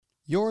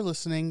You're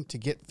listening to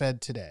Get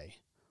Fed Today,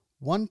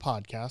 one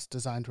podcast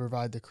designed to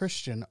provide the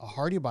Christian a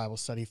hearty Bible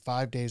study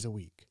 5 days a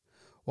week.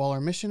 While our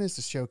mission is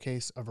to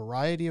showcase a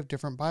variety of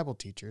different Bible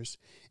teachers,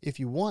 if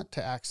you want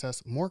to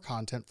access more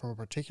content from a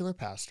particular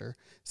pastor,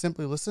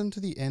 simply listen to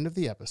the end of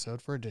the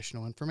episode for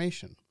additional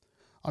information.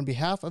 On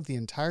behalf of the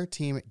entire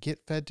team at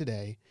Get Fed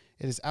Today,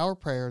 it is our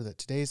prayer that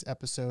today's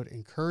episode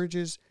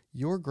encourages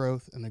your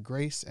growth in the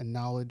grace and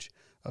knowledge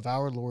of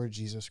our Lord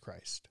Jesus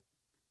Christ.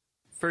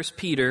 1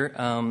 Peter,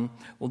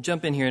 we'll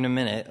jump in here in a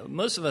minute.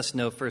 Most of us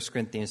know 1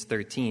 Corinthians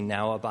 13,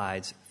 now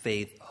abides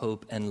faith,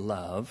 hope, and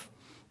love.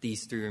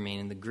 These three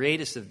remain, and the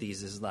greatest of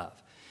these is love.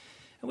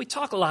 And we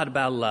talk a lot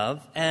about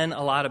love and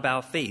a lot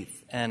about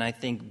faith, and I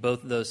think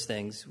both of those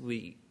things,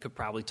 we could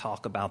probably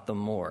talk about them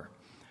more.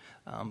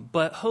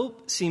 But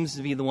hope seems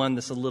to be the one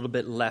that's a little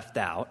bit left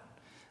out,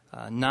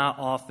 not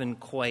often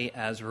quite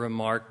as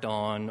remarked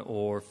on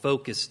or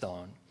focused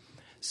on.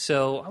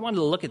 So I wanted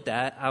to look at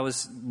that. I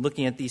was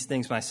looking at these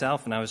things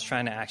myself, and I was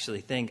trying to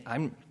actually think.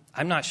 I'm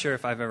not sure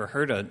if I've ever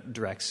heard a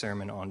direct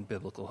sermon on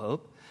biblical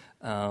hope.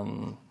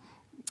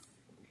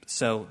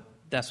 So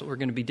that's what we're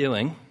going to be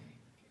doing.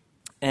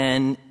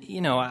 And,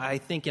 I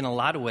think in a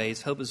lot of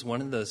ways, hope is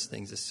one of those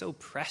things that's so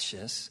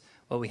precious,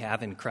 what we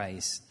have in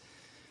Christ.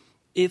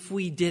 If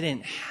we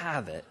didn't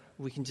have it,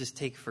 we can just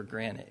take it for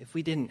granted. If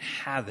we didn't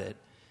have it,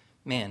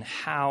 man,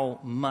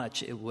 how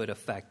much it would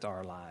affect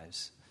our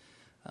lives.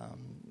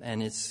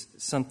 And it's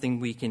something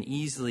we can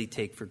easily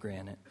take for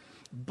granted.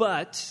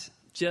 But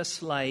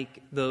just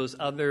like those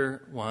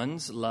other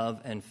ones,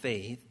 love and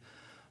faith,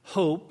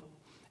 hope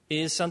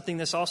is something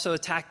that's also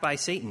attacked by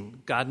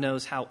Satan. God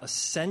knows how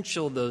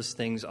essential those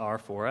things are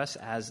for us,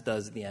 as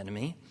does the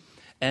enemy.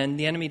 And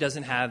the enemy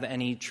doesn't have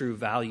any true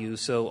value,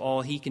 so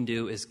all he can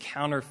do is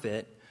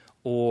counterfeit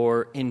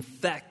or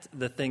infect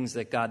the things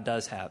that God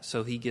does have.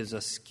 So he gives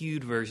us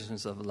skewed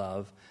versions of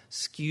love,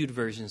 skewed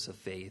versions of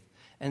faith,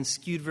 and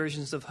skewed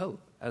versions of hope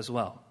as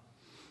well.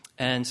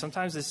 And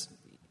sometimes it's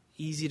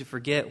easy to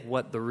forget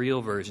what the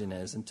real version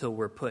is until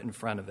we're put in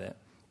front of it.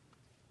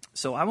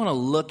 So I want to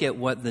look at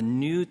what the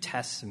New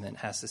Testament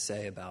has to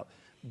say about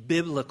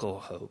biblical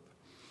hope.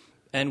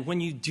 And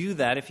when you do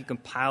that, if you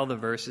compile the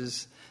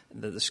verses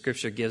that the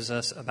Scripture gives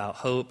us about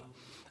hope,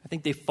 I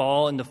think they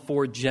fall into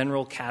four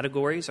general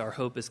categories. Our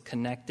hope is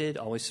connected,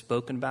 always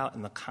spoken about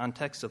in the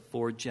context of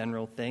four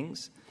general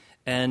things.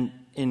 And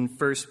in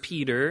 1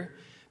 Peter,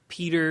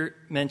 Peter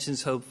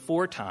mentions hope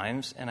 4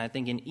 times, and I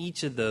think in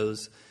each of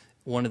those,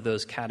 one of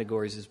those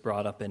categories is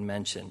brought up and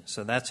mentioned.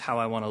 So that's how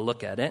I want to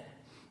look at it.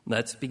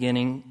 Let's begin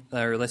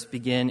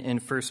in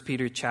 1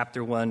 Peter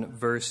chapter 1,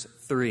 verse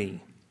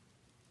 3.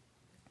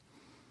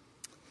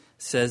 It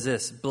says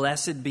this,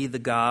 "Blessed be the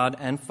God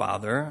and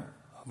Father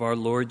of our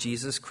Lord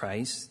Jesus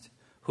Christ,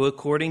 who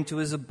according to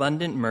his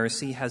abundant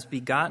mercy has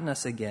begotten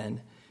us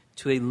again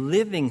to a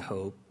living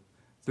hope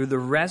through the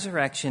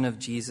resurrection of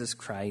Jesus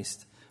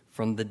Christ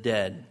from the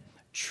dead."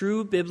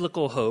 True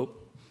biblical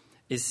hope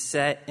is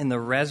set in the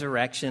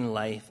resurrection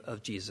life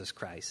of Jesus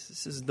Christ.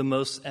 This is the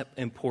most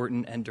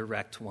important and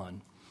direct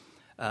one.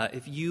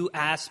 If you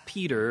ask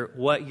Peter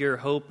what your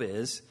hope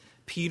is,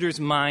 Peter's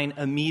mind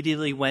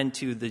immediately went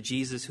to the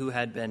Jesus who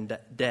had been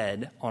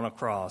dead on a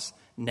cross,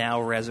 now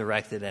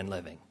resurrected and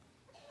living.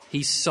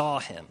 He saw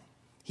him.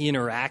 He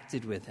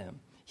interacted with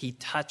him. He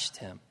touched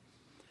him.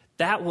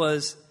 That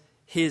was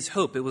his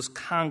hope. It was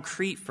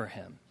concrete for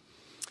him.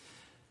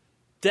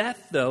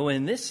 Death, though,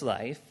 in this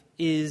life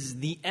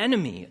is the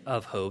enemy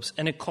of hopes,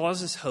 and it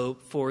causes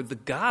hope for the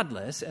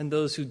godless and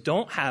those who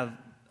don't have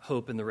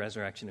hope in the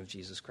resurrection of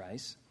Jesus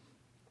Christ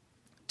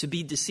to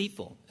be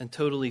deceitful and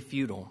totally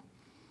futile.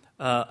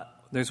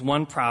 There's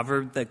one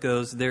proverb that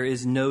goes, "There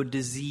is no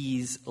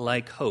disease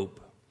like hope."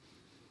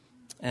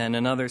 And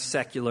another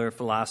secular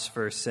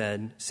philosopher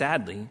said,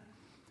 sadly,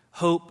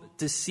 "Hope,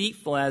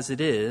 deceitful as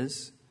it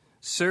is,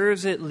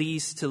 serves at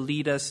least to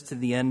lead us to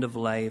the end of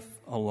life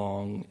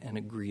along an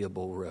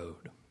agreeable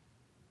road."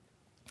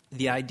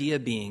 The idea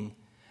being,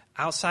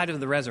 outside of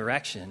the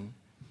resurrection,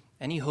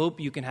 any hope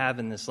you can have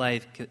in this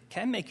life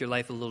can make your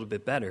life a little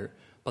bit better,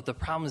 but the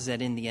problem is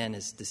that in the end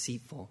it's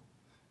deceitful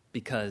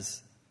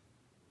because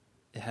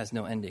it has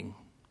no ending.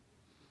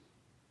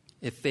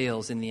 It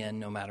fails in the end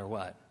no matter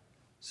what.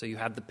 So you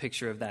have the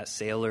picture of that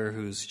sailor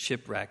who's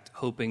shipwrecked,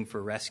 hoping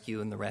for rescue,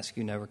 and the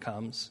rescue never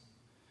comes.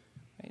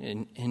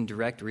 In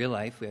direct real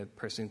life, we had a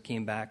person who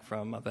came back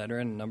from a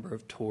veteran, a number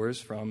of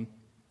tours from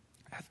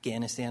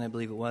Afghanistan, I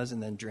believe it was,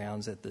 and then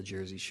drowns at the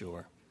Jersey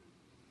Shore.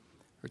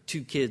 Or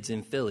 2 kids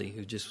in Philly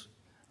who just,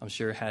 I'm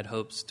sure, had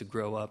hopes to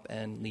grow up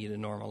and lead a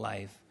normal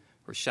life,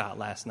 were shot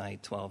last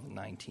night, 12 and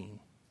 19.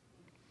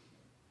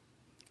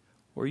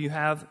 Or you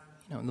have,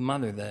 the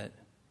mother that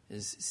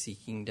is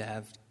seeking to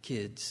have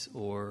kids,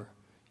 or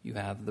you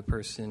have the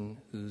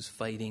person who's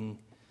fighting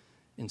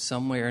in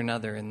some way or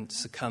another and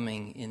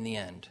succumbing in the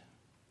end.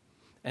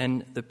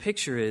 And the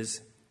picture is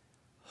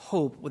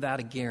hope without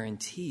a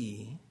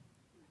guarantee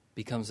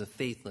becomes a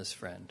faithless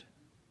friend.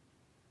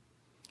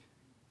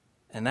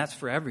 And that's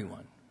for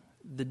everyone.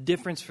 The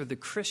difference for the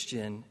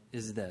Christian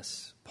is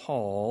this.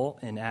 Paul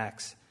in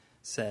Acts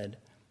said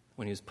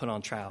when he was put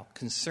on trial,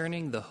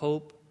 concerning the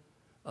hope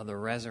of the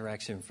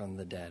resurrection from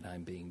the dead,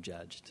 I'm being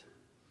judged.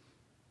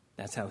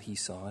 That's how he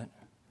saw it.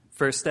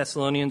 1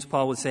 Thessalonians,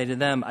 Paul would say to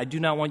them, I do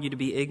not want you to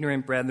be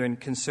ignorant, brethren,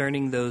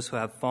 concerning those who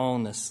have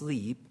fallen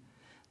asleep,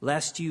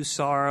 lest you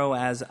sorrow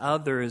as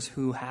others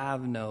who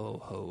have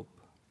no hope.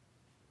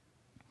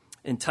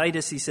 In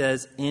Titus, he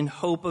says, in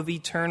hope of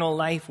eternal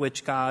life,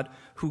 which God,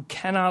 who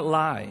cannot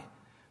lie,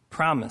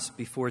 promised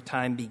before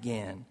time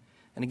began.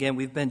 And again,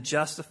 we've been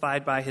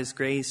justified by his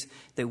grace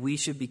that we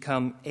should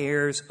become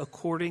heirs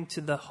according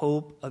to the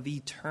hope of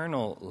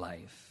eternal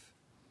life.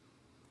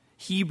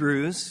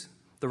 Hebrews,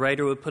 the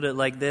writer would put it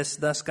like this,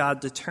 thus God,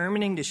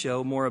 determining to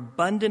show more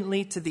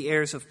abundantly to the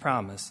heirs of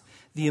promise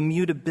the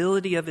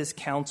immutability of his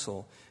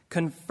counsel,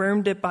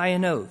 confirmed it by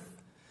an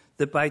oath,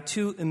 that by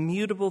two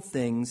immutable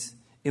things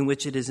in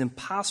which it is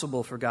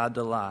impossible for God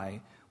to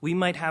lie, we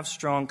might have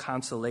strong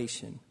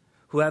consolation,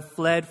 who have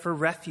fled for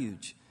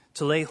refuge,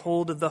 to lay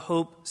hold of the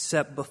hope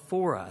set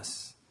before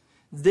us.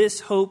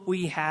 This hope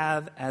we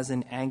have as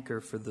an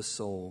anchor for the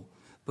soul,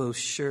 both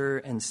sure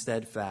and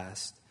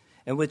steadfast,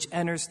 and which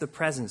enters the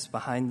presence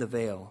behind the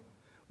veil,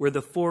 where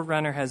the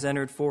forerunner has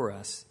entered for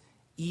us,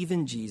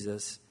 even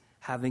Jesus,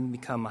 having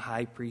become a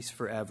high priest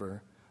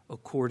forever,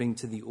 according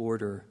to the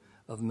order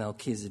of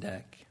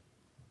Melchizedek.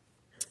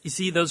 You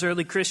see, those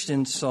early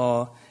Christians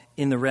saw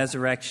in the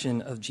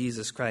resurrection of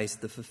Jesus Christ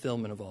the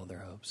fulfillment of all their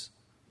hopes.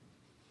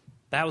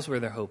 That was where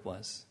their hope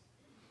was.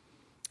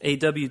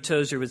 A.W.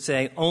 Tozer would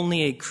say,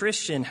 only a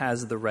Christian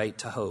has the right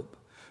to hope,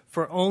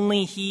 for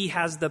only he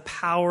has the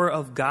power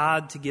of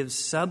God to give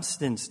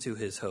substance to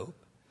his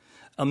hope.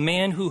 A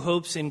man who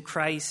hopes in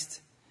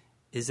Christ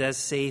is as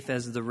safe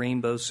as the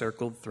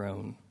rainbow-circled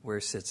throne where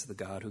sits the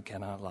God who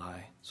cannot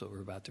lie. That's what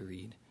we're about to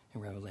read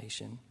in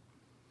Revelation.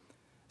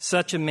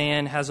 Such a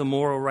man has a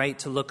moral right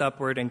to look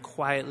upward and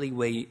quietly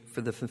wait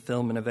for the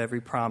fulfillment of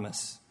every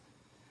promise.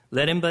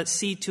 Let him but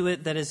see to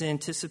it that his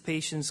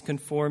anticipations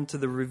conform to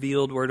the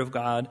revealed word of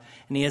God,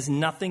 and he has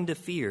nothing to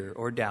fear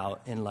or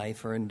doubt in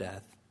life or in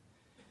death.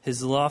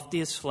 His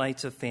loftiest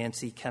flights of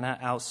fancy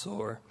cannot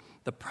outsoar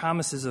the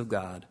promises of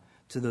God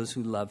to those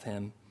who love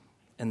him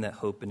and that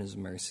hope in his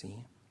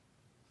mercy.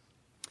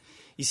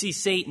 You see,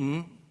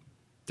 Satan,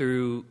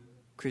 through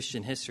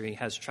Christian history,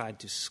 has tried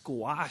to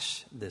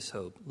squash this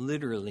hope,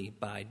 literally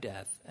by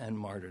death and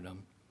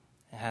martyrdom.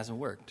 It hasn't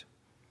worked.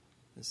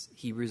 This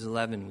Hebrews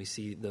 11, we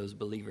see those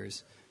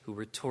believers who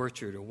were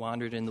tortured or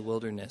wandered in the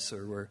wilderness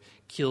or were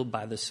killed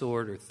by the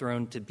sword or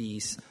thrown to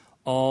beasts,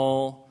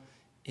 all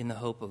in the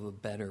hope of a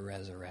better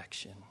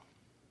resurrection.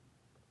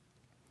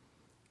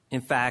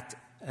 In fact,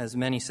 as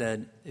many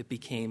said, it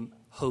became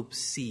hope's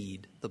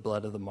seed, the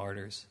blood of the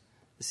martyrs,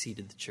 the seed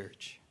of the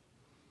church.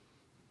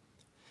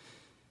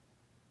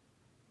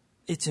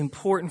 It's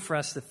important for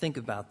us to think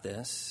about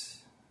this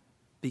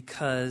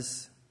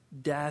because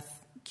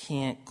death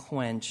can't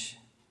quench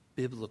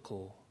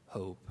biblical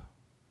hope.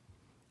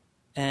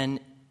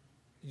 And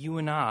you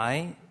and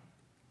I,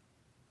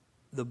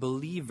 the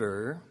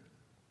believer,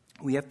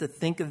 we have to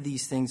think of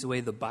these things the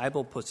way the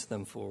Bible puts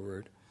them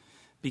forward,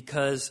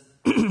 because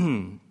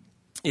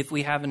if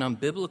we have an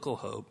unbiblical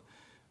hope,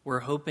 we're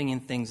hoping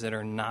in things that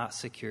are not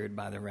secured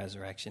by the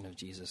resurrection of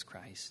Jesus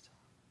Christ.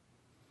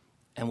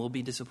 And we'll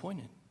be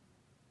disappointed.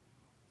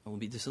 And we'll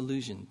be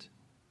disillusioned.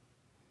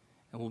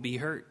 And we'll be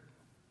hurt.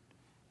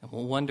 And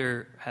we'll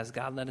wonder, has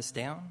God let us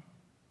down?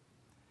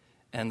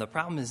 And the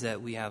problem is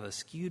that we have a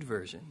skewed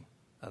version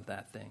of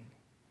that thing,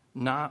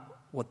 not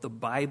what the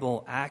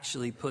Bible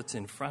actually puts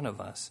in front of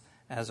us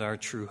as our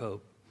true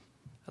hope.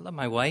 I love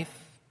my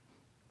wife,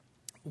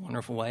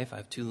 wonderful wife. I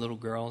have 2 little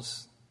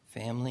girls,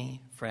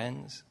 family,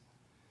 friends.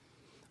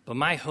 But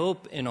my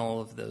hope in all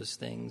of those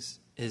things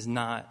is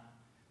not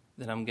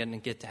that I'm going to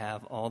get to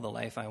have all the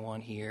life I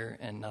want here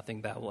and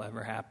nothing bad will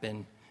ever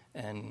happen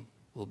and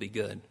we'll be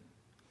good.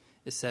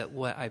 It's that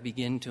what I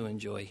begin to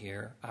enjoy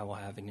here, I will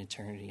have an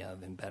eternity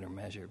of in better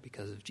measure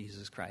because of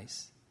Jesus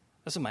Christ.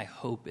 That's what my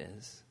hope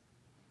is.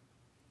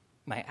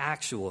 My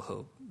actual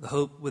hope, the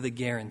hope with a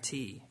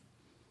guarantee.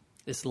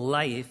 This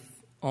life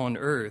on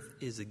earth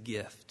is a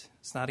gift.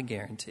 It's not a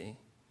guarantee.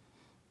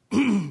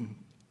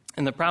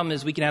 And the problem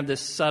is we can have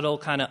this subtle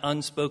kind of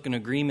unspoken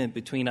agreement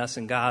between us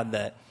and God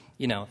that,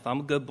 you know, if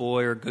I'm a good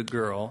boy or a good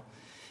girl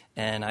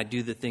and I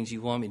do the things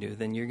you want me to,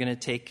 then you're going to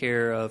take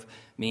care of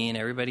me and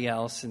everybody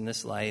else in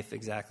this life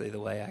exactly the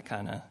way I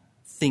kind of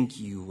think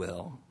you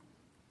will.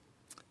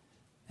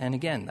 And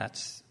again,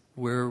 that's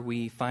where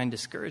we find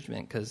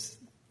discouragement because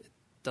it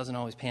doesn't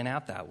always pan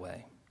out that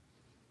way.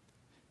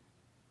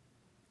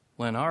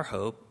 When our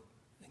hope,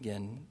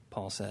 again,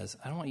 Paul says,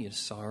 I don't want you to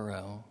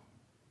sorrow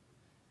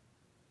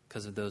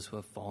because of those who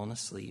have fallen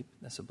asleep.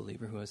 That's a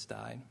believer who has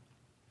died.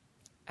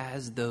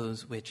 As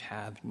those which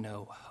have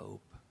no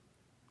hope.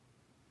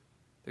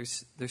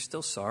 There's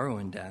still sorrow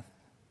in death.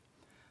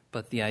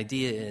 But the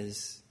idea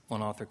is,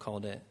 one author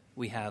called it,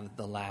 we have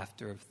the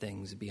laughter of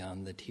things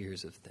beyond the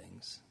tears of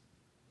things.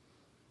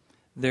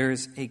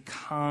 There's a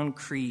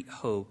concrete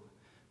hope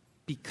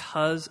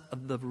because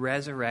of the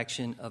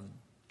resurrection of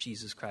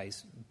Jesus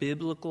Christ.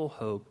 Biblical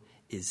hope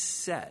is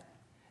set,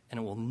 and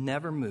it will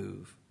never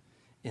move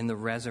in the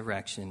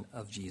resurrection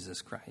of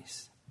Jesus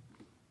Christ.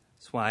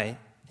 That's why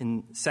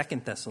in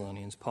 2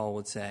 Thessalonians, Paul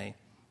would say,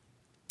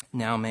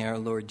 "Now may our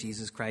Lord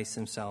Jesus Christ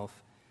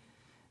himself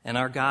and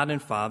our God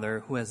and Father,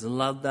 who has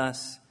loved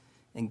us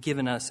and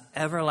given us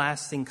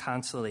everlasting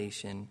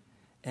consolation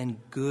and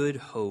good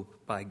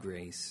hope by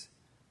grace,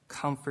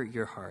 comfort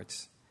your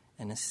hearts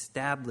and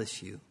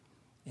establish you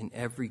in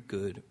every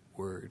good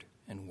word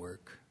and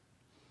work."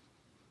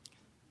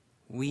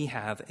 We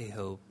have a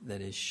hope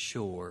that is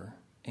sure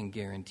and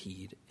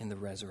guaranteed in the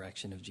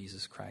resurrection of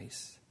Jesus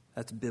Christ.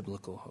 That's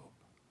biblical hope.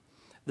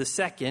 The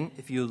second,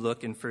 if you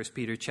look in 1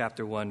 Peter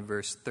chapter 1,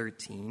 verse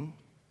 13,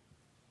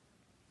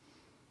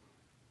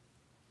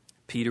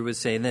 Peter would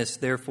say this,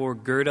 "Therefore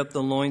gird up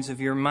the loins of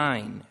your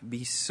mind,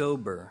 be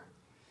sober,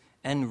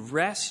 and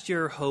rest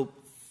your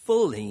hope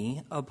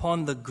fully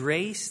upon the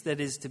grace that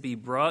is to be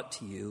brought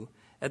to you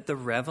at the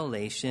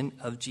revelation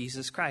of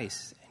Jesus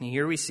Christ." And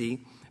here we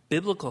see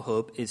biblical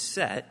hope is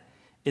set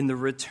in the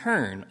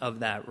return of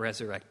that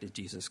resurrected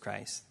Jesus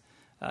Christ.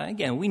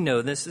 Again, we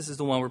know this. This is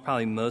the one we're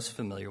probably most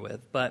familiar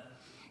with. But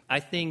I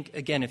think,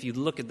 again, if you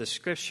look at the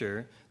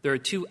scripture, there are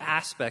two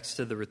aspects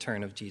to the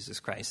return of Jesus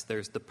Christ.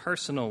 There's the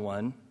personal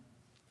one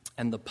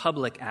and the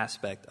public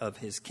aspect of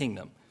his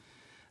kingdom.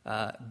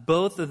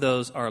 Both of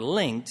those are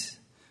linked,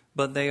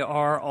 but they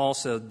are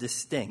also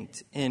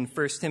distinct. In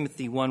 1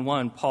 Timothy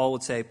 1:1, Paul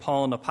would say,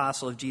 "Paul, an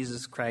apostle of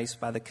Jesus Christ,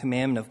 by the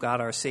commandment of God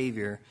our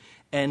Savior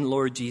and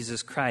Lord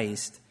Jesus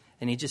Christ,"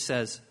 and he just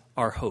says,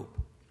 "our hope."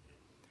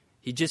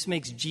 He just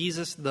makes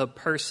Jesus the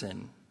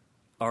person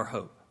our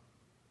hope.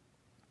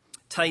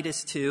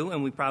 Titus 2,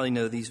 and we probably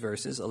know these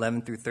verses,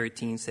 11 through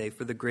 13, say,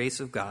 "For the grace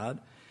of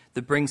God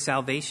that brings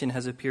salvation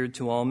has appeared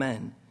to all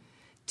men,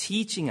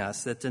 teaching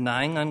us that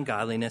denying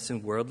ungodliness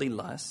and worldly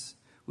lusts,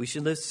 we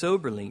should live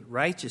soberly,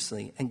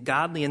 righteously, and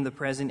godly in the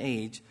present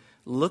age,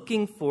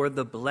 looking for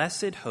the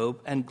blessed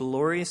hope and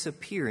glorious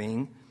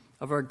appearing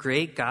of our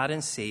great God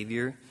and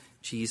Savior,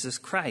 Jesus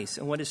Christ."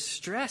 And what is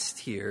stressed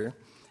here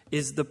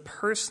is the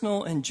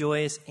personal and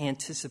joyous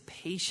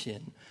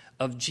anticipation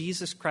of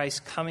Jesus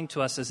Christ coming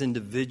to us as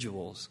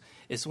individuals.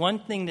 It's one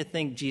thing to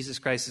think Jesus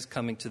Christ is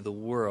coming to the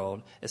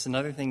world. It's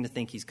another thing to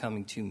think he's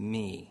coming to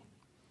me,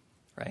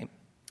 right?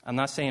 I'm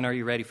not saying, are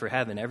you ready for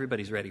heaven?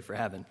 Everybody's ready for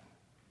heaven.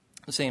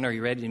 I'm saying, are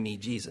you ready to meet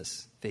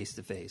Jesus face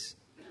to face?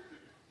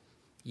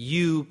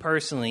 You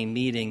personally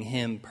meeting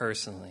him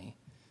personally.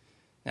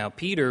 Now,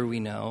 Peter, we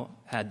know,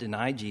 had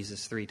denied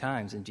Jesus 3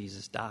 times, and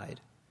Jesus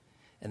died.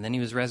 And then he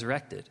was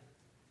resurrected.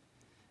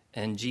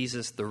 And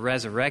Jesus, the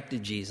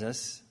resurrected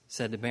Jesus,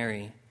 said to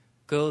Mary,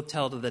 "Go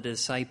tell to the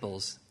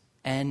disciples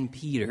and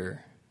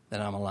Peter that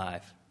I'm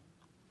alive."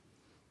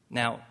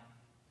 Now,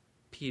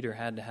 Peter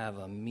had to have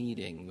a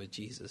meeting with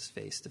Jesus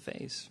face to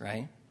face,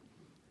 right?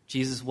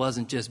 Jesus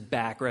wasn't just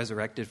back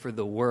resurrected for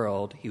the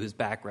world. He was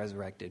back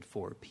resurrected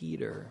for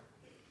Peter.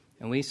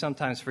 And we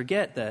sometimes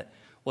forget that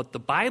what the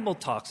Bible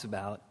talks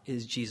about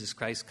is Jesus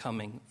Christ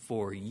coming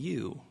for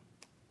you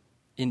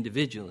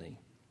individually.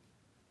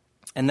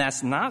 And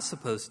that's not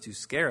supposed to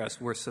scare us.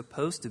 We're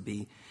supposed to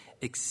be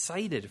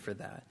excited for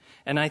that.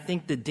 And I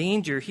think the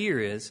danger here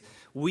is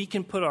we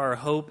can put our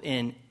hope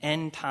in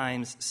end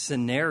times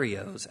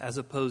scenarios as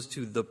opposed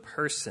to the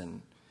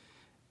person.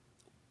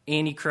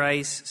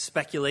 Antichrist,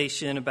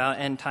 speculation about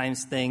end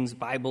times things,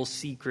 Bible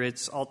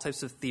secrets, all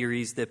types of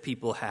theories that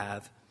people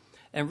have.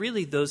 And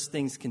really those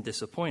things can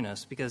disappoint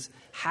us because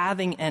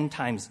having end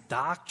times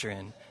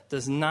doctrine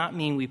does not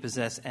mean we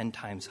possess end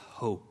times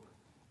hope,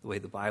 the way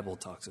the Bible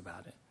talks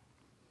about it.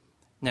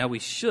 Now, we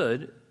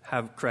should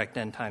have correct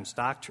end times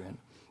doctrine,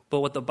 but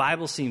what the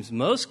Bible seems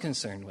most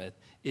concerned with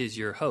is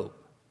your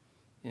hope.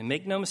 And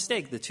make no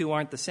mistake, the two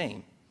aren't the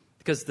same,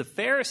 because the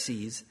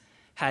Pharisees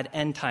had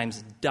end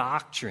times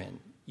doctrine.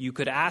 You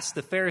could ask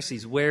the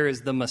Pharisees, where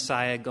is the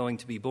Messiah going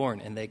to be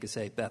born? And they could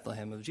say,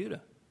 Bethlehem of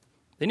Judah.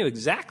 They knew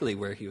exactly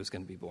where he was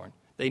going to be born.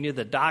 They knew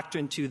the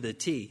doctrine to the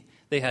T.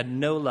 They had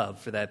no love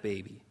for that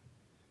baby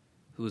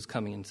who was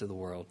coming into the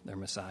world, their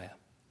Messiah.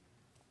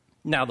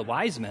 Now, the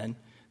wise men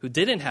who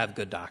didn't have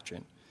good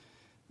doctrine,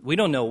 we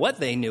don't know what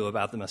they knew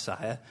about the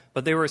Messiah,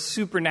 but they were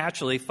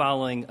supernaturally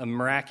following a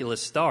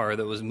miraculous star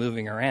that was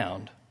moving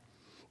around.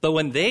 But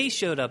when they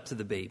showed up to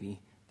the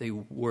baby, they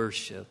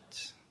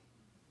worshiped.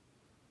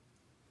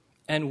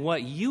 And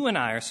what you and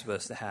I are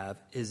supposed to have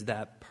is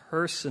that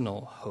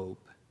personal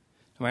hope,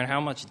 no matter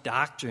how much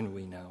doctrine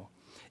we know,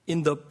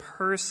 in the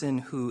person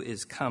who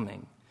is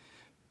coming.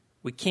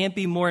 We can't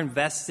be more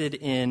invested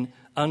in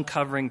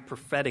uncovering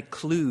prophetic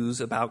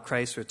clues about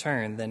Christ's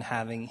return than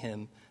having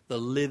him, the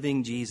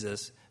living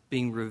Jesus,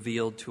 being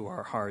revealed to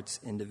our hearts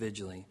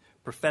individually.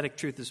 Prophetic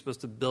truth is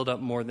supposed to build up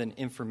more than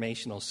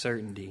informational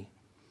certainty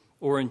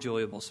or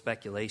enjoyable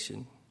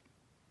speculation.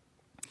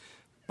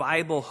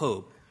 Bible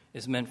hope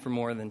is meant for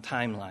more than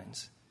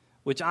timelines,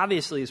 which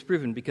obviously is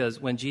proven because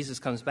when Jesus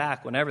comes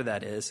back, whenever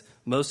that is,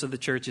 most of the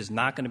church is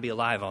not going to be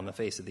alive on the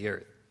face of the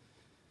earth.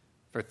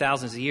 For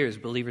thousands of years,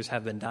 believers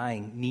have been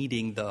dying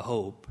needing the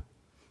hope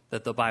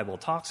that the Bible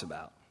talks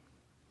about.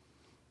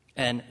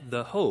 And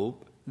the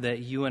hope that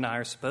you and I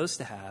are supposed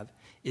to have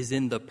is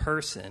in the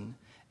person.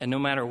 And no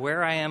matter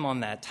where I am on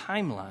that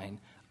timeline,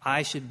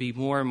 I should be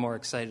more and more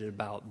excited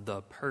about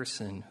the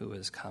person who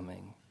is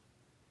coming.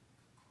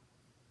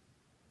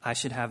 I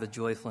should have a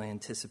joyful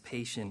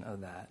anticipation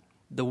of that.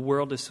 The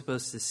world is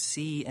supposed to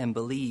see and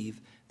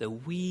believe that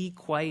we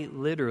quite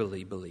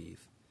literally believe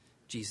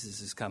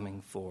Jesus is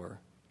coming for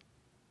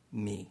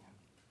me,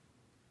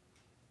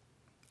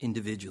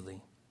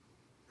 individually.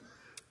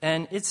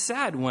 And it's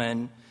sad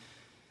when,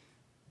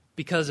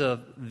 because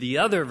of the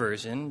other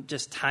version,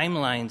 just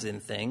timelines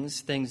and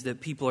things that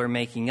people are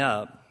making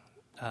up,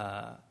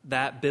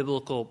 that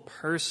biblical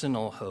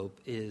personal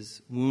hope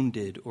is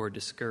wounded or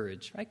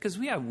discouraged, right? Because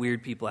we have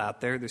weird people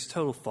out there. There's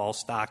total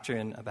false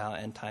doctrine about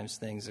end times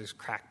things. There's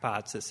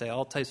crackpots that say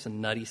all types of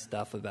nutty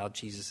stuff about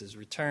Jesus'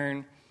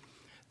 return.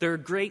 There are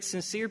great,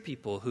 sincere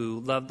people who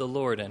love the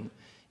Lord. And,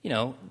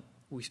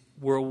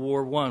 World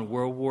War I,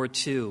 World War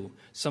II,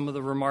 some of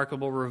the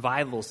remarkable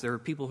revivals, there are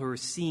people who are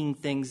seeing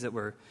things that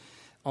were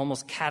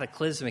almost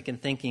cataclysmic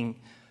and thinking,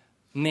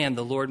 man,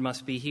 the Lord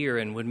must be here,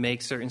 and would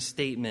make certain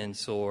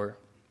statements or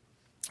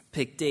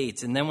pick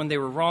dates. And then when they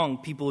were wrong,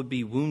 people would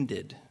be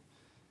wounded.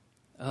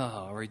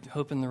 Oh, are we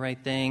hoping the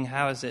right thing?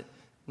 How is it?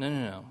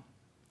 No.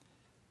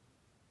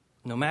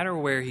 No matter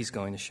where he's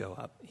going to show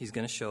up, he's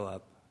going to show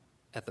up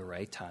at the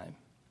right time.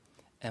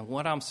 And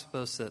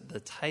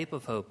the type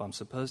of hope I'm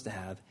supposed to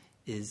have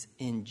is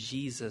in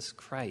Jesus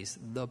Christ,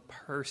 the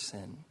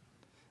person,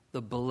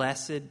 the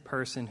blessed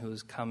person who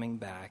is coming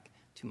back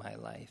to my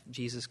life.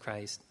 Jesus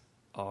Christ,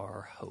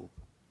 our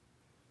hope.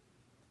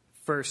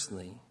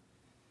 Firstly,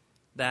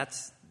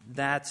 that's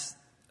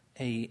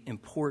an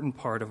important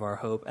part of our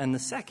hope. And the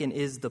second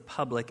is the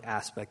public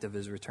aspect of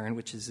his return,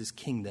 which is his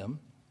kingdom.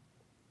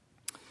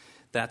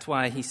 That's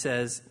why he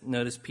says,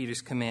 notice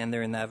Peter's command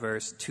there in that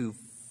verse, to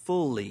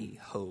fully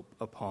hope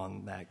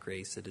upon that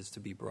grace that is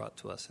to be brought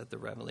to us at the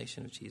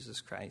revelation of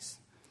Jesus Christ.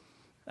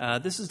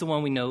 This is the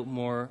one we know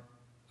more,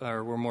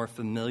 or we're more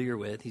familiar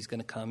with. He's going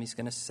to come, he's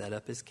going to set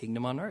up his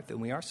kingdom on earth, and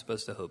we are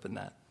supposed to hope in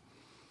that.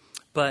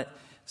 But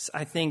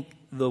I think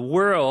the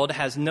world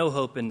has no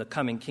hope in the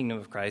coming kingdom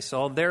of Christ.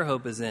 All their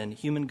hope is in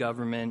human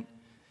government,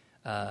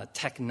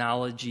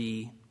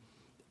 technology,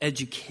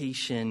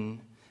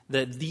 education,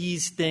 that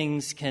these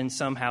things can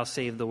somehow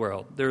save the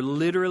world. They're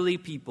literally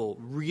people,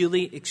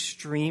 really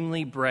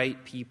extremely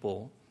bright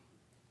people,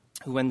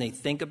 who when they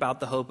think about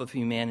the hope of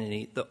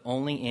humanity, the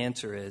only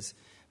answer is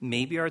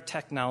maybe our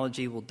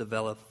technology will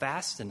develop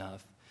fast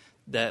enough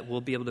that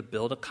we'll be able to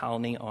build a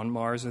colony on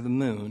Mars or the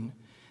moon,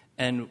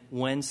 and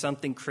when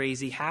something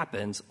crazy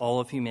happens, all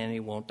of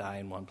humanity won't die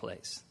in one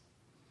place.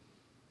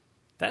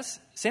 That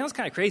sounds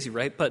kind of crazy,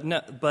 right?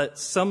 But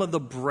some of the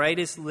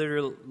brightest,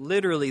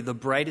 literally the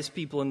brightest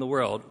people in the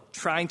world,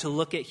 trying to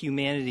look at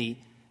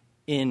humanity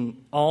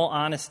in all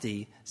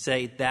honesty,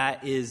 say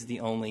that is the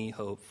only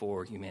hope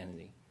for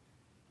humanity.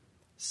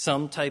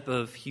 Some type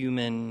of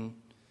human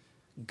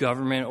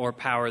government or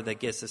power that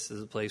gets us to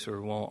the place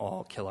where we won't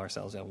all kill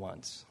ourselves at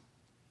once.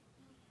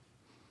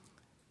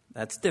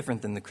 That's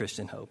different than the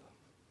Christian hope.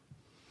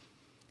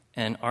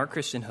 And our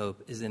Christian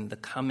hope is in the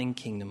coming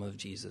kingdom of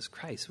Jesus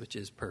Christ, which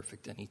is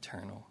perfect and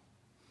eternal.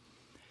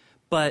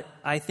 But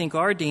I think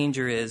our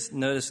danger is,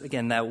 notice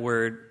again that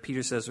word,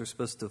 Peter says we're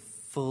supposed to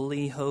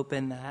fully hope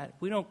in that.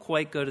 We don't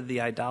quite go to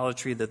the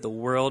idolatry that the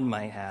world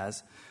might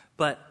has,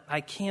 but I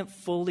can't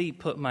fully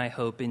put my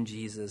hope in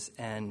Jesus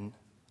and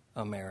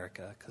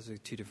America, because they're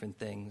two different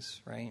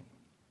things, right?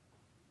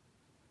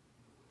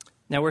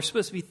 Now, we're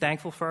supposed to be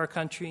thankful for our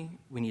country.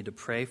 We need to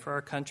pray for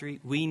our country.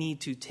 We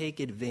need to take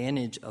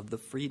advantage of the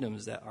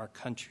freedoms that our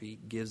country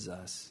gives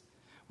us.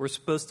 We're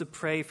supposed to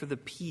pray for the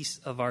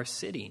peace of our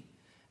city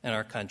and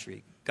our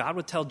country. God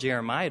would tell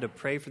Jeremiah to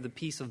pray for the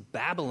peace of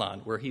Babylon,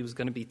 where he was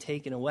going to be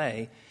taken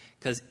away,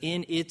 because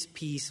in its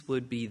peace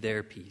would be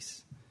their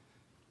peace.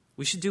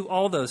 We should do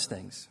all those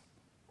things.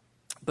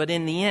 But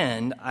in the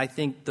end, I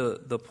think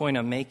the point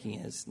I'm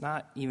making is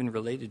not even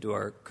related to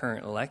our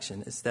current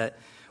election, is that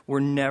we're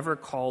never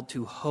called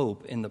to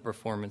hope in the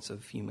performance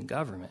of human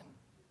government.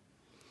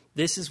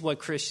 This is what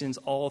Christians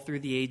all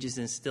through the ages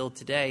and still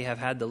today have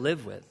had to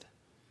live with.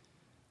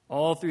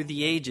 All through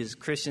the ages,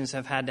 Christians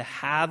have had to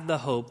have the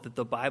hope that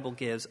the Bible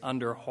gives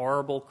under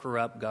horrible,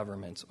 corrupt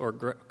governments, or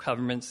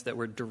governments that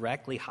were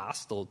directly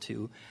hostile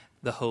to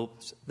the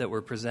hopes that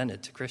were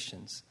presented to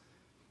Christians.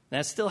 And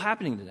that's still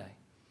happening today.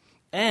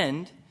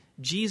 And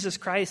Jesus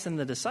Christ and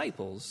the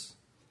disciples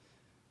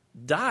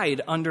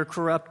died under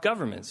corrupt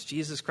governments.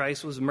 Jesus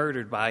Christ was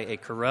murdered by a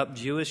corrupt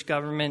Jewish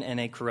government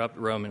and a corrupt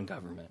Roman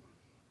government.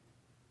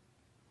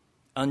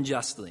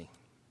 Unjustly.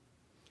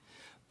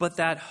 But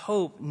that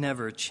hope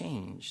never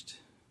changed.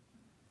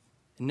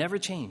 It never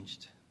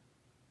changed.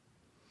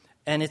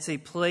 And it's a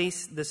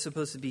place that's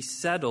supposed to be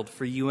settled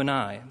for you and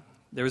I.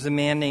 There was a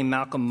man named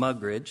Malcolm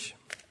Muggeridge,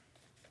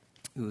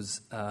 who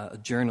was a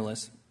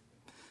journalist,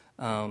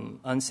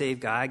 unsaved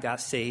guy, got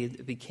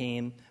saved,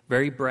 became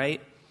very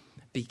bright,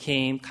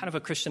 became kind of a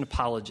Christian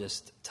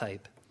apologist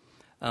type.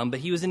 But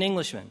he was an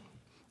Englishman.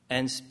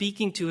 And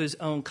speaking to his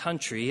own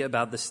country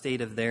about the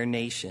state of their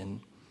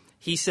nation,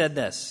 He said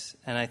this,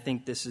 and I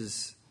think this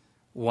is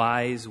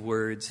wise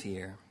words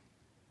here.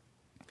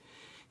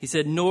 He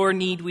said, "Nor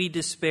need we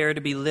despair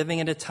to be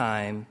living at a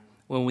time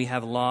when we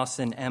have lost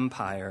an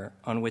empire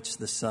on which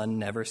the sun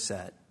never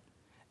set,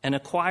 and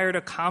acquired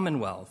a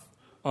commonwealth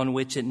on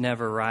which it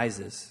never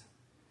rises.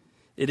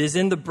 It is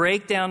in the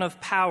breakdown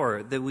of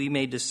power that we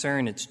may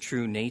discern its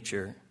true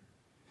nature.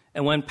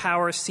 And when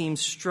power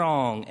seems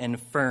strong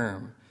and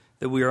firm,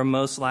 that we are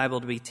most liable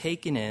to be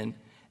taken in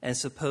and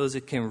suppose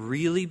it can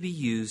really be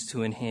used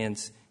to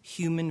enhance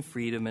human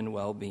freedom and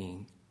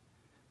well-being,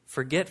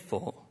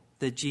 forgetful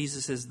that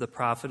Jesus is the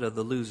prophet of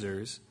the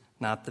losers,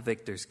 not the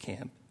victors'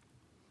 camp,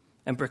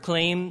 and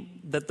proclaim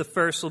that the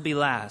first will be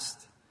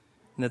last,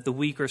 and that the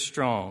weak are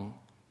strong,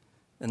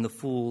 and the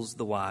fools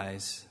the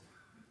wise.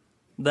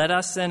 Let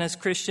us then as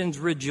Christians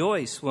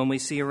rejoice when we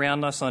see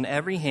around us on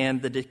every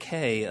hand the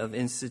decay of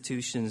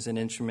institutions and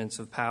instruments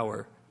of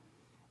power,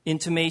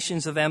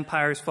 intimations of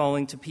empires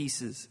falling to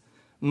pieces,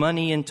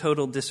 money in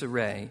total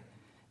disarray,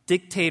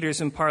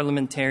 dictators and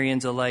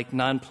parliamentarians alike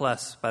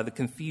nonplussed by the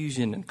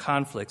confusion and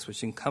conflicts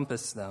which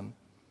encompass them.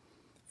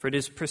 For it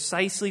is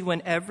precisely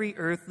when every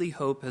earthly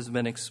hope has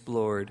been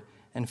explored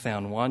and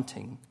found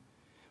wanting,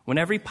 when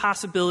every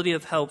possibility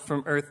of help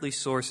from earthly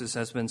sources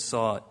has been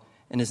sought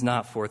and is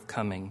not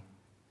forthcoming,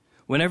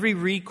 when every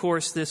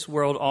recourse this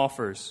world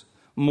offers,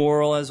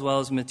 moral as well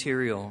as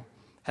material,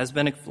 has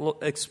been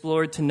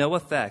explored to no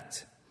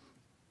effect,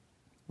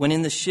 when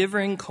in the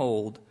shivering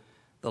cold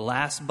the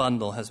last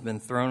bundle has been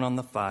thrown on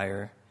the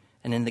fire,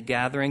 and in the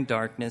gathering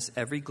darkness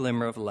every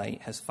glimmer of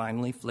light has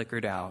finally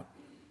flickered out,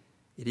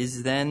 it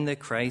is then that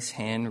Christ's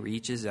hand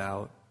reaches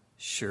out,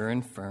 sure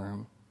and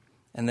firm,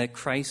 and that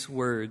Christ's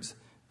words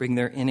bring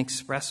their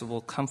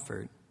inexpressible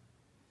comfort,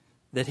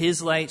 that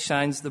his light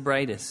shines the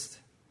brightest,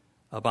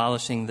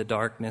 abolishing the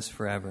darkness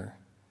forever.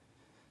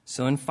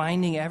 So in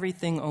finding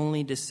everything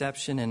only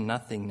deception and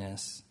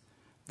nothingness,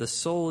 the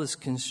soul is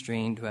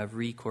constrained to have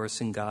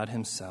recourse in God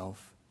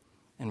himself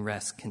and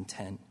rest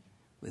content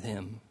with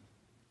him."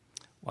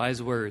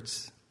 Wise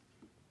words,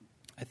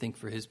 I think,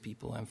 for his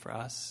people and for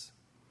us.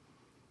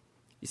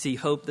 You see,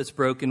 hope that's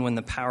broken when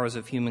the powers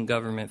of human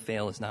government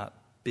fail is not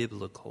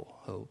biblical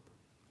hope.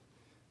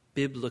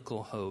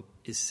 Biblical hope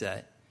is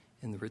set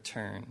in the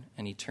return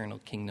and eternal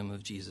kingdom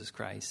of Jesus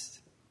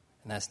Christ.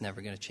 And that's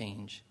never going to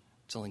change.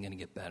 It's only going to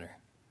get better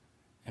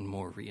and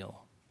more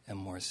real and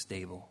more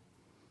stable.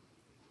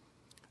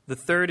 The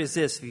third is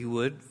this, if you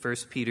would,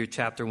 1 Peter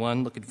chapter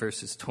 1, look at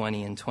verses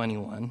 20 and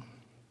 21.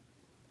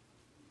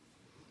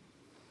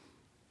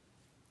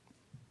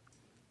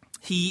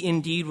 "He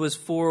indeed was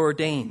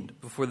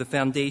foreordained before the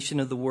foundation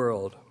of the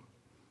world,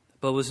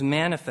 but was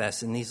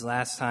manifest in these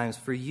last times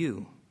for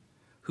you,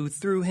 who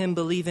through him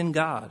believe in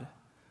God,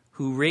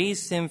 who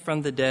raised him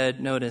from the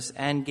dead," notice,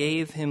 "and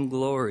gave him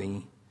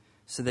glory,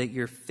 so that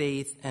your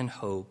faith and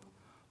hope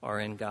are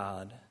in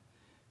God."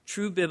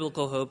 True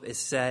biblical hope is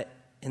set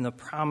in the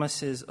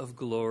promises of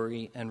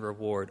glory and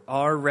reward.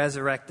 Our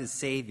resurrected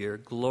Savior,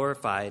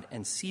 glorified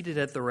and seated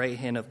at the right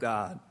hand of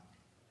God,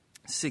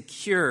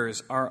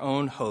 secures our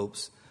own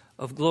hopes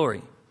of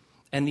glory.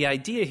 And the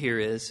idea here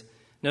is,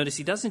 notice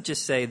he doesn't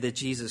just say that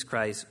Jesus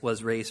Christ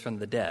was raised from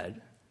the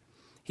dead.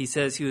 He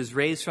says he was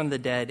raised from the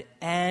dead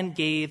and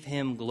gave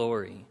him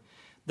glory.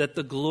 That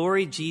the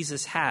glory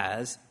Jesus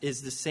has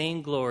is the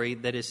same glory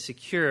that is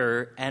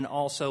secure and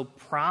also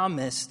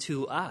promised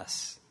to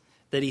us.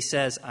 That he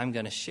says, I'm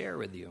going to share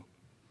with you.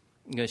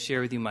 I'm going to share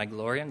with you my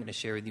glory. I'm going to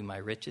share with you my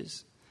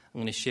riches.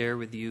 I'm going to share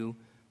with you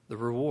the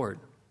reward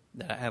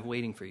that I have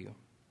waiting for you.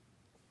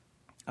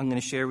 I'm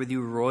going to share with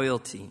you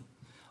royalty.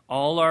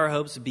 All our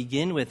hopes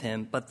begin with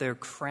him, but they're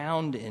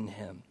crowned in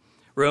him.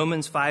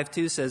 Romans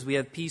 5:2 says, "We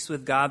have peace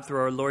with God through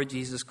our Lord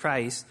Jesus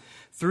Christ,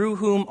 through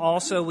whom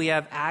also we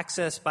have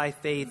access by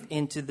faith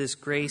into this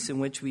grace in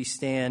which we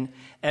stand,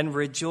 and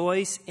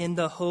rejoice in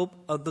the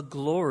hope of the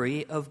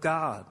glory of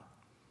God."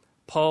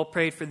 Paul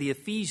prayed for the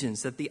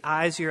Ephesians that the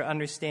eyes of your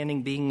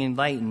understanding being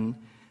enlightened,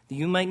 that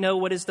you might know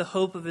what is the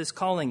hope of his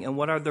calling and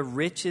what are the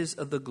riches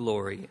of the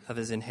glory of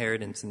his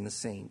inheritance in the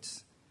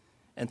saints.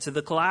 And to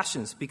the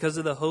Colossians, because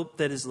of the hope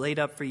that is laid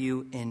up for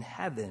you in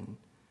heaven,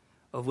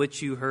 of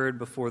which you heard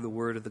before the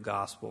word of the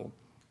gospel.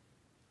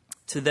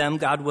 To them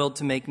God willed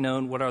to make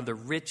known what are the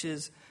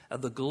riches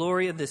of the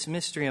glory of this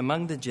mystery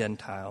among the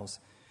Gentiles,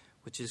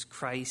 which is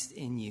Christ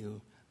in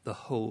you, the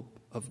hope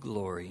of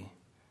glory.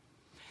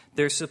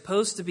 There's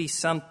supposed to be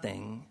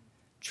something,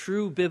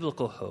 true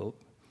biblical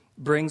hope,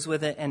 brings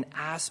with it an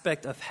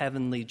aspect of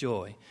heavenly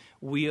joy.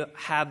 We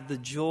have the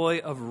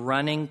joy of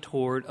running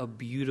toward a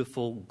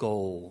beautiful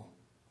goal,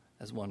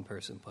 as one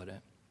person put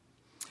it.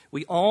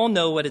 We all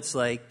know what it's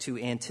like to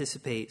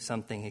anticipate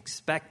something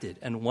expected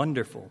and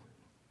wonderful.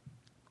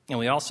 And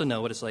we also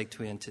know what it's like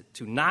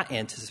to not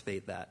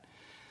anticipate that.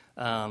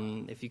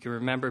 If you can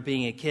remember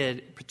being a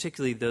kid,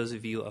 particularly those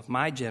of you of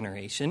my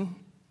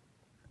generation,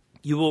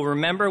 you will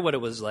remember what it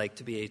was like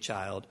to be a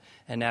child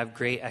and have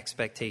great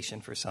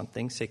expectation for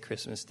something, say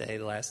Christmas Day,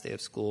 the last day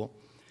of school.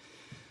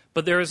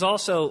 But there was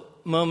also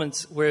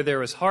moments where there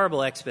was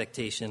horrible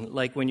expectation,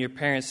 like when your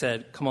parents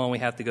said, come on, we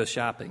have to go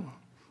shopping.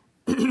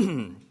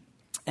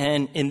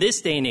 And in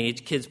this day and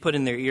age, kids put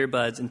in their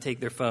earbuds and take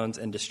their phones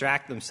and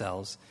distract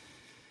themselves.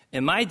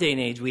 In my day and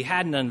age, we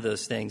had none of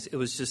those things. It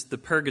was just the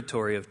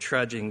purgatory of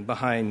trudging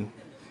behind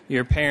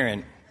your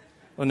parent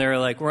when they were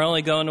like, we're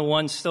only going to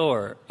one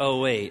store. Oh,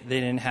 wait, they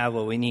didn't have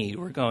what we need.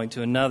 We're going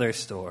to another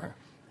store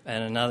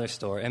and another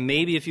store. And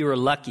maybe if you were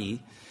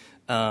lucky,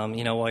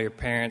 while your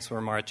parents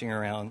were marching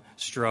around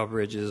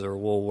Strawbridge's or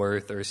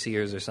Woolworth or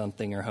Sears or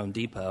something or Home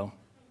Depot,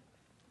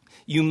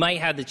 you might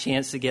have the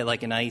chance to get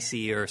like an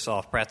icy or a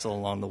soft pretzel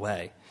along the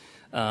way.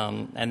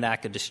 And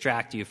that could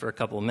distract you for a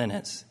couple of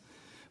minutes.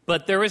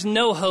 But there was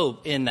no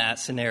hope in that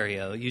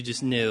scenario. You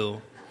just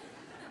knew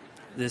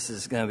this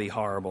is going to be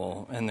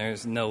horrible and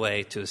there's no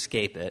way to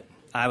escape it.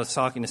 I was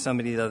talking to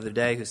somebody the other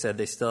day who said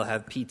they still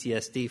have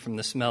PTSD from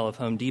the smell of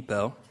Home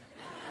Depot.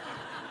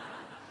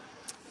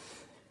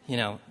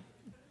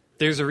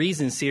 There's a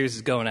reason Sears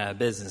is going out of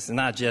business, and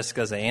not just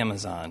because of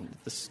Amazon.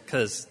 It's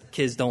because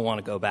kids don't want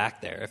to go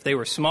back there. If they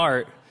were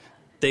smart,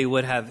 they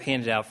would have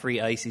handed out free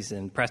ices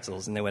and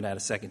pretzels, and they would have had a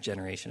second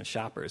generation of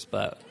shoppers.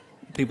 But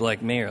people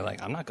like me are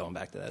like, I'm not going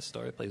back to that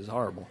store. That place is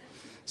horrible.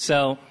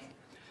 So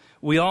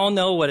we all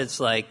know what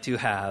it's like to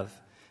have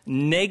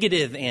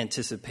negative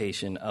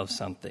anticipation of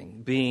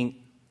something,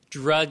 being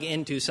drug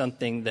into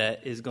something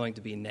that is going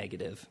to be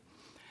negative.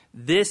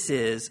 This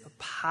is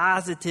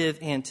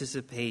positive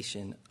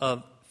anticipation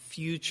of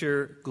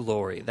future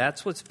glory.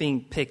 That's what's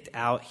being picked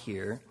out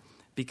here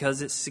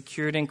because it's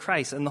secured in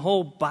Christ. And the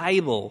whole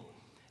Bible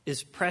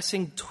is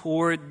pressing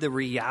toward the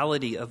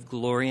reality of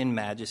glory and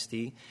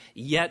majesty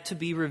yet to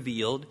be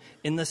revealed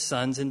in the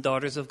sons and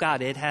daughters of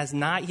God. It has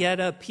not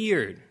yet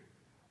appeared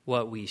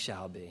what we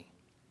shall be.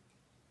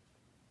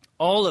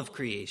 All of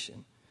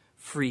creation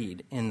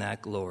freed in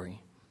that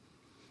glory.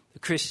 The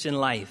Christian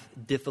life,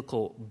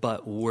 difficult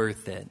but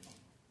worth it.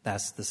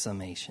 That's the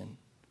summation.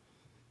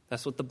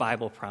 That's what the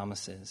Bible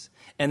promises.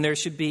 And there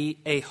should be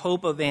a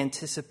hope of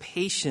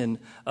anticipation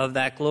of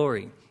that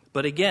glory.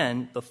 But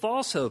again, the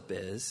false hope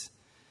is,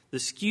 the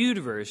skewed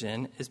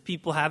version is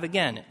people have,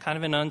 again, kind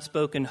of an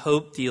unspoken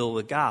hope deal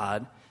with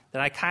God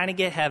that I kind of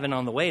get heaven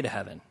on the way to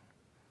heaven.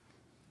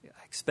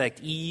 I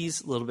expect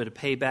ease, a little bit of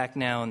payback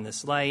now in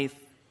this life,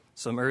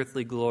 some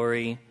earthly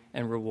glory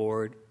and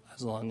reward,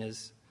 as long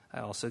as I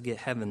also get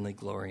heavenly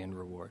glory and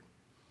reward.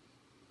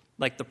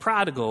 Like the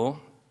prodigal,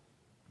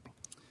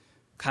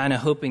 kind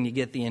of hoping to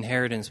get the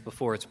inheritance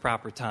before its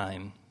proper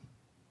time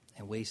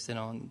and waste it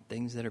on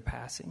things that are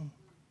passing.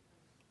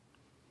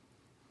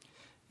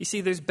 You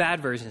see, there's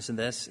bad versions of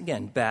this.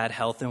 Again, bad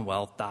health and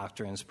wealth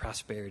doctrines,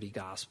 prosperity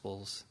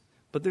gospels.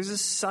 But there's a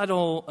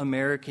subtle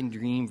American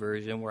dream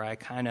version where I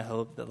kind of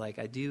hope that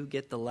I do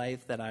get the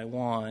life that I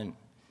want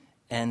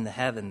and the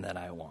heaven that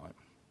I want.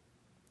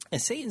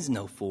 And Satan's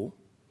no fool.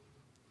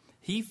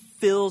 He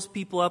fills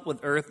people up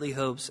with earthly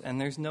hopes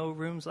and there's no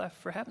rooms left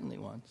for heavenly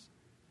ones.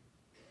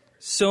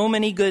 So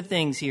many good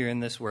things here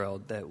in this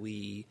world that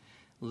we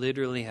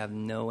literally have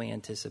no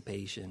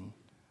anticipation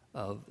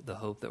of the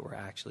hope that we're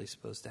actually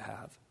supposed to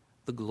have,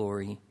 the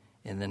glory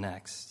in the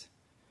next.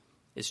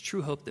 It's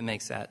true hope that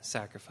makes that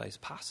sacrifice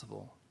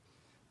possible.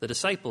 The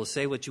disciples,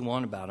 say what you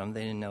want about them,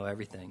 they didn't know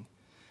everything,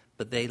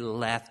 but they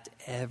left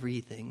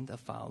everything to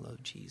follow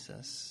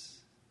Jesus.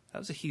 That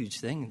was a huge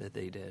thing that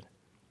they did.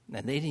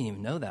 And they didn't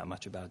even know that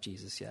much about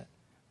Jesus yet,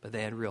 but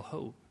they had real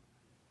hope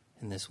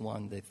in this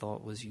one they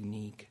thought was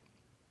unique.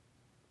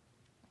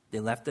 They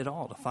left it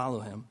all to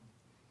follow him.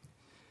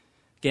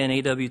 Again,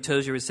 A.W.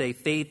 Tozer would say,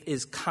 faith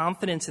is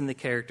confidence in the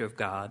character of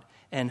God,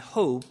 and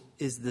hope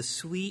is the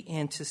sweet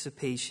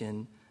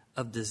anticipation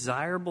of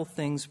desirable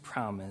things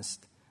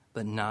promised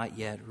but not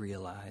yet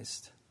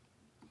realized.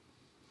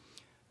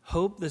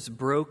 Hope that's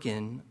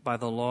broken by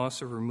the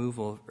loss or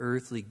removal of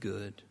earthly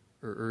good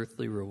or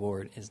earthly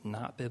reward is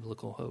not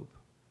biblical hope.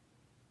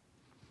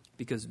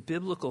 Because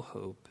biblical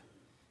hope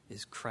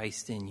is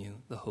Christ in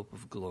you, the hope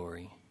of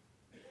glory.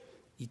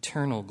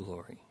 Eternal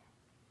glory,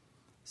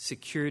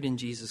 secured in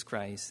Jesus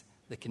Christ,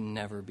 that can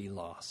never be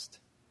lost.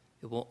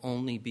 It will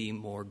only be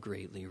more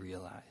greatly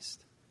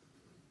realized.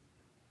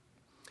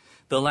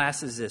 The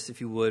last is this, if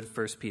you would,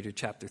 1 Peter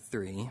chapter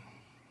 3.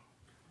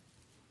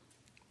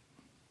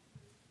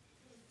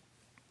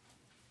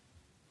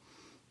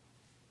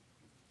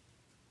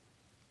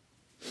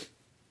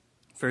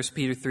 First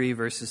Peter 3,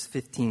 verses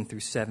 15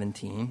 through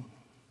 17.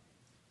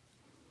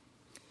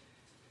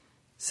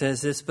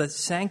 Says this, but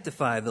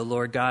sanctify the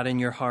Lord God in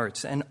your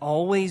hearts, and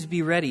always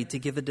be ready to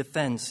give a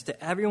defense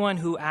to everyone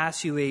who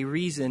asks you a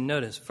reason,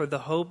 notice, for the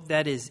hope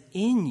that is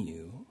in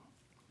you,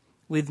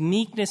 with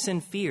meekness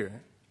and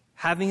fear,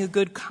 having a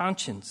good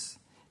conscience,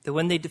 that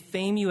when they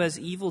defame you as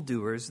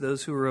evildoers,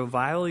 those who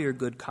revile your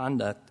good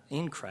conduct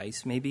in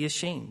Christ may be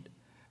ashamed.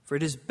 For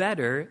it is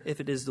better, if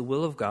it is the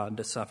will of God,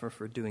 to suffer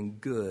for doing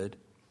good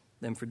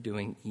than for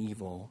doing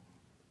evil.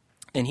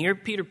 And here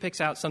Peter picks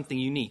out something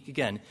unique.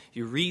 Again,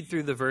 you read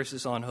through the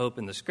verses on hope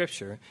in the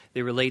Scripture.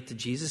 They relate to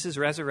Jesus'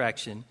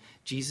 resurrection,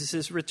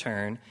 Jesus'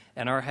 return,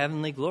 and our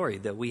heavenly glory,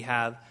 that we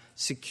have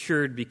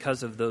secured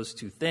because of those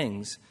two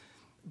things.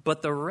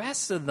 But the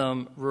rest of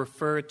them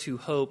refer to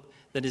hope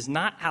that is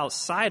not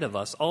outside of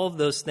us. All of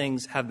those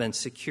things have been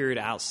secured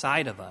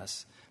outside of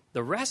us.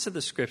 The rest of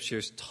the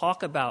scriptures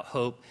talk about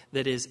hope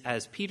that is,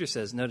 as Peter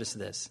says, notice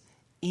this,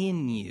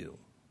 in you.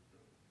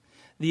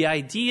 The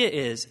idea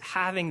is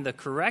having the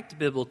correct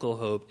biblical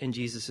hope in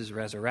Jesus'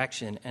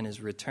 resurrection and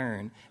his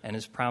return and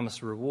his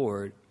promised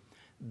reward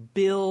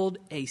build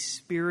a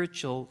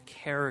spiritual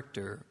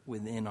character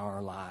within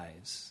our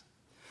lives.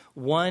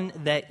 One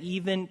that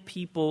even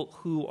people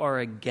who are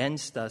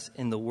against us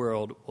in the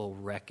world will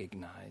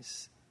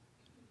recognize.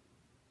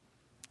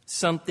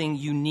 Something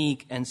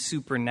unique and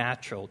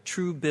supernatural.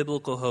 True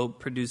biblical hope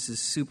produces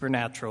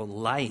supernatural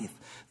life,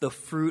 the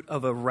fruit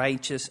of a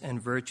righteous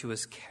and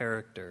virtuous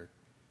character.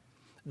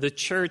 The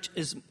church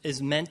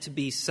is meant to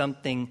be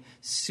something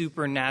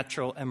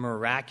supernatural and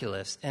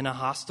miraculous in a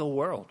hostile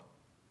world.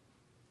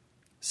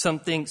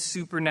 Something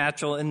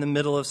supernatural in the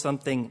middle of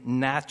something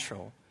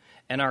natural.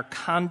 And our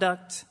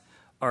conduct,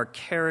 our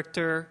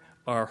character,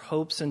 our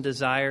hopes and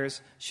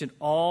desires should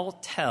all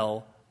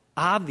tell,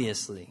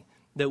 obviously,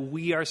 that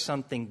we are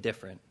something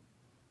different.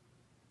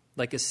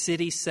 Like a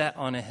city set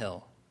on a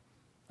hill.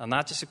 I'm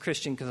not just a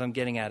Christian because I'm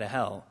getting out of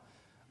hell.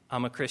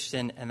 I'm a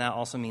Christian, and that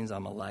also means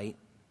I'm a light,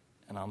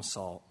 and I'm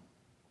salt,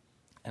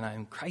 and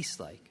I'm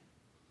Christ-like.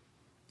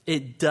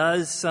 It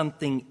does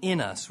something in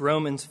us.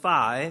 Romans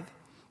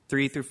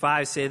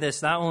 5:3-5 say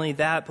this, not only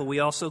that, but we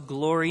also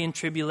glory in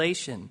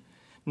tribulation,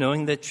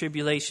 knowing that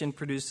tribulation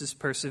produces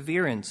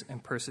perseverance,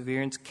 and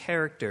perseverance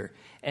character,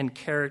 and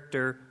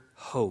character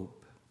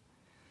hope.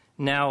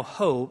 Now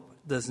hope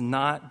does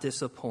not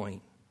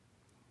disappoint,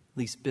 at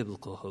least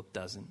biblical hope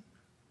doesn't.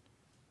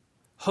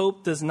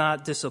 Hope does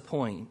not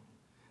disappoint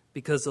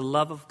because the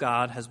love of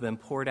God has been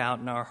poured out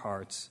in our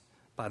hearts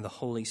by the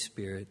Holy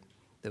Spirit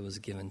that was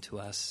given to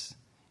us.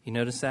 You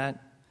notice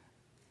that?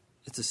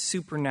 It's a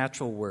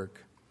supernatural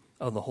work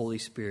of the Holy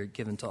Spirit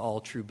given to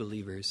all true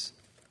believers.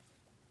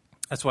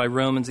 That's why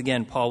Romans,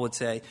 again, Paul would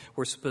say,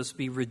 we're supposed to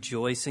be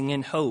rejoicing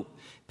in hope,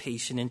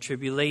 patient in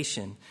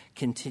tribulation,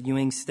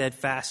 continuing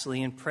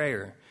steadfastly in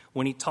prayer.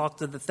 When he talked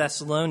to the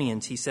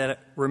Thessalonians, he said,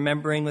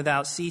 remembering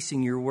without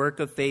ceasing your work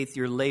of faith,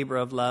 your labor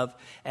of love,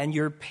 and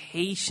your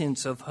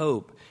patience of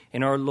hope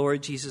in our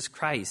Lord Jesus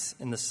Christ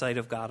in the sight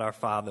of God our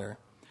Father.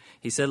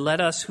 He said, let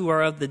us who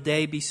are of the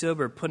day be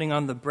sober, putting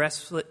on the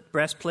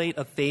breastplate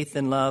of faith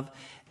and love,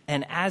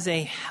 and as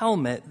a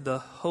helmet, the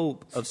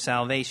hope of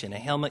salvation. A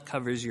helmet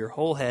covers your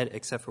whole head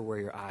except for where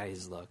your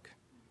eyes look,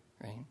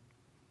 right?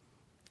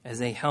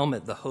 As a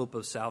helmet, the hope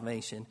of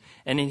salvation.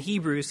 And in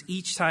Hebrews,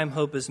 each time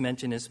hope is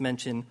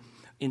mentioned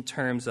in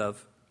terms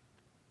of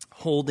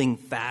holding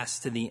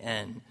fast to the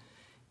end.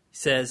 He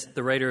says,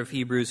 the writer of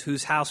Hebrews,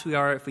 whose house we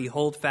are if we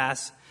hold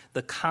fast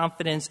the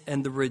confidence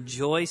and the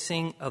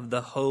rejoicing of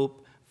the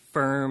hope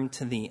firm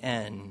to the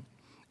end.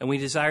 And we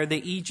desire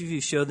that each of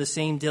you show the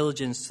same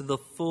diligence to the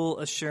full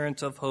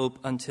assurance of hope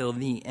until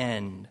the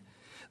end.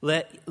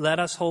 Let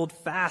us hold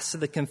fast to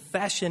the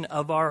confession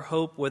of our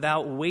hope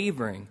without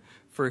wavering,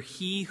 for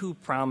he who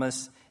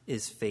promised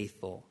is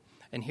faithful.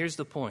 And here's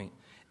the point.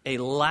 A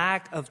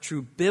lack of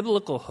true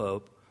biblical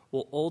hope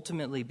will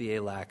ultimately be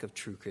a lack of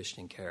true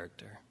Christian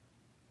character.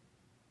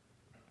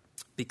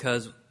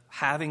 Because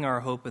having our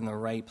hope in the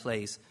right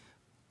place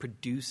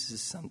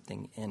produces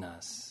something in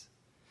us.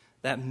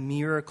 That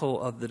miracle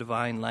of the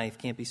divine life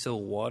can't be so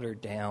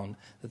watered down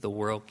that the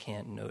world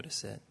can't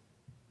notice it.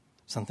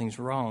 Something's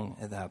wrong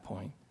at that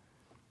point.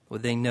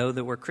 Would they know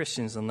that we're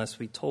Christians unless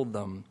we told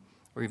them?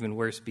 Or even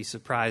worse, be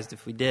surprised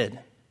if we did.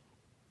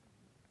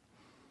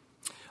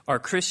 Our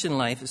Christian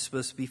life is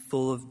supposed to be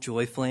full of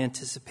joyful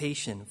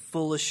anticipation,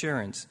 full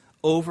assurance,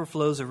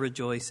 overflows of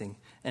rejoicing,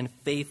 and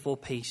faithful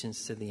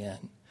patience to the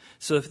end.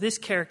 So if this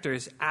character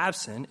is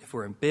absent, if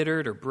we're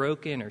embittered or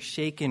broken or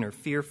shaken or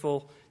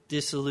fearful,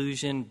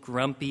 disillusioned,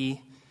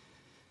 grumpy,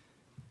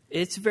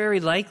 it's very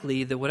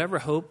likely that whatever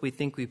hope we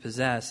think we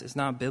possess is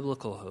not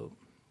biblical hope.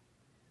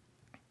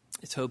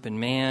 It's hope in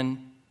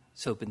man,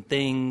 it's hope in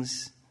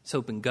things, it's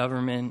hope in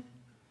government,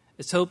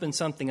 it's hope in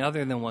something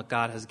other than what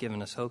God has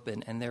given us hope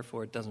in, and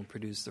therefore it doesn't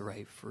produce the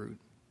right fruit.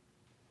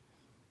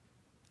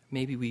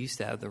 Maybe we used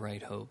to have the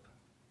right hope,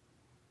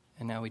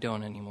 and now we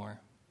don't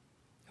anymore.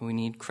 And we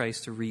need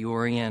Christ to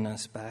reorient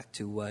us back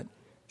to what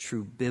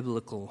true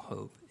biblical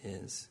hope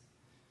is.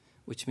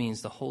 Which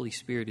means the Holy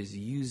Spirit is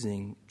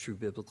using true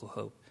biblical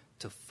hope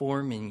to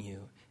form in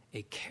you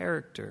a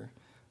character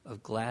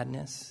of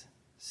gladness,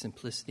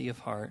 simplicity of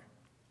heart,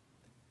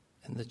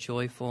 and the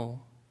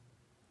joyful,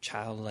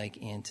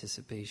 childlike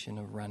anticipation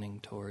of running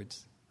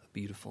towards a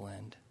beautiful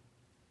end.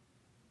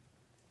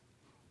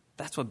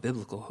 That's what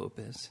biblical hope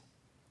is.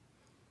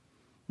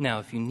 Now,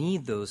 if you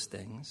need those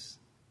things,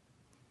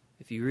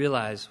 if you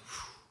realize,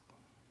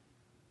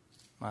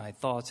 my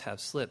thoughts have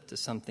slipped to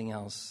something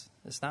else,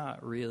 it's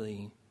not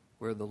really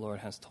where the Lord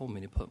has told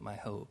me to put my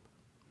hope,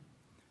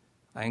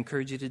 I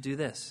encourage you to do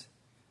this.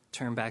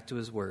 Turn back to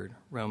his word.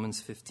 Romans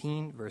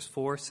 15, verse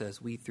 4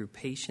 says, we through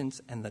patience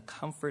and the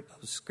comfort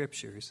of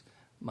scriptures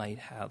might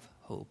have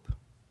hope.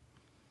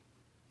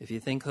 If you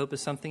think hope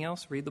is something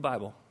else, read the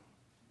Bible.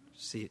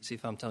 See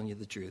if I'm telling you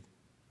the truth.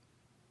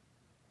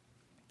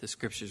 The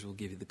scriptures will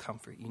give you the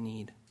comfort you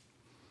need.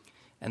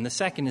 And the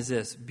second is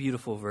this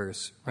beautiful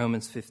verse,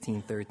 Romans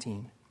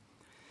 15:13.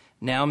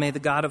 Now may the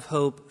God of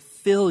hope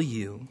fill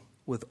you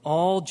with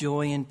all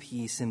joy and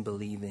peace in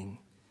believing,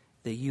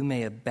 that you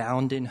may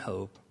abound in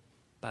hope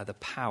by the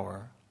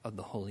power of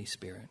the Holy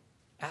Spirit.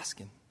 Ask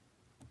him.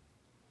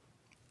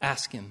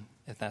 Ask him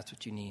if that's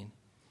what you need.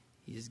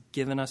 He's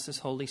given us his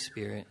Holy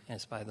Spirit, and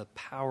it's by the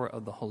power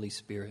of the Holy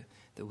Spirit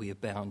that we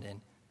abound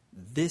in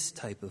this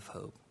type of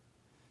hope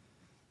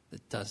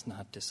that does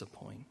not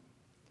disappoint.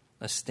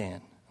 Let's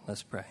stand.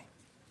 Let's pray.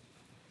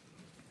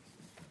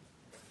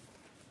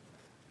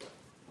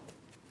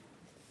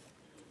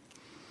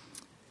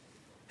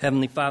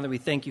 Heavenly Father, we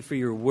thank you for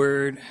your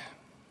word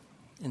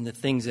and the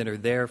things that are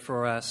there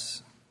for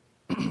us.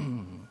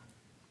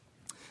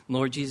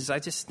 Lord Jesus, I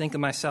just think of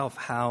myself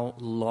how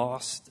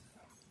lost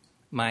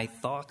my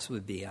thoughts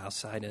would be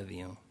outside of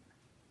you.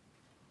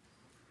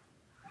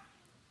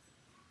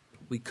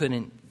 We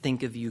couldn't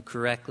think of you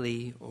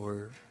correctly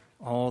or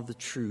all the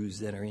truths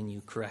that are in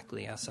you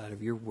correctly outside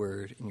of your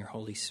word and your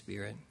Holy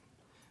Spirit.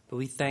 But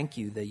we thank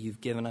you that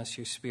you've given us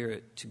your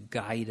Spirit to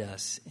guide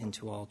us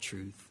into all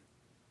truth.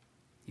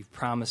 You've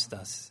promised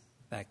us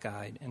that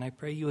guide. And I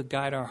pray you would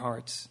guide our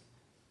hearts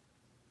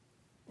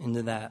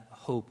into that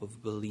hope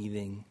of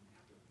believing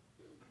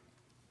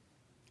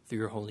through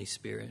your Holy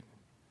Spirit.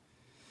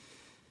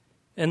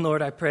 And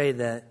Lord, I pray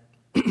that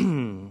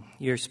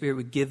your Spirit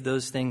would give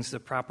those things the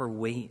proper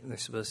weight they're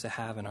supposed to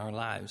have in our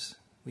lives.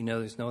 We know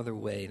there's no other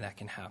way that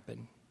can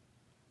happen.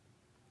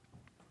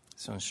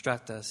 So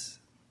instruct us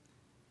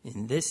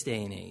in this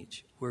day and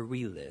age where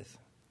we live.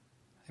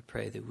 I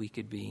pray that we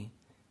could be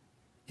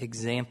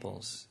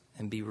examples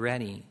and be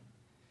ready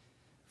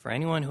for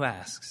anyone who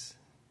asks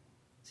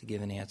to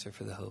give an answer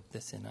for the hope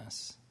that's in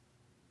us.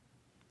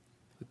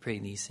 We pray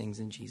these things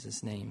in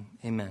Jesus' name.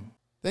 Amen.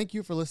 Thank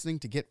you for listening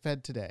to Get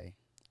Fed Today.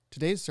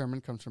 Today's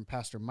sermon comes from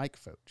Pastor Mike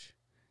Focht.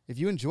 If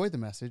you enjoyed the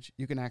message,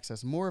 you can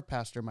access more of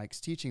Pastor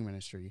Mike's teaching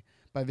ministry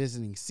by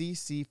visiting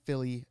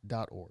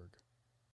ccphilly.org.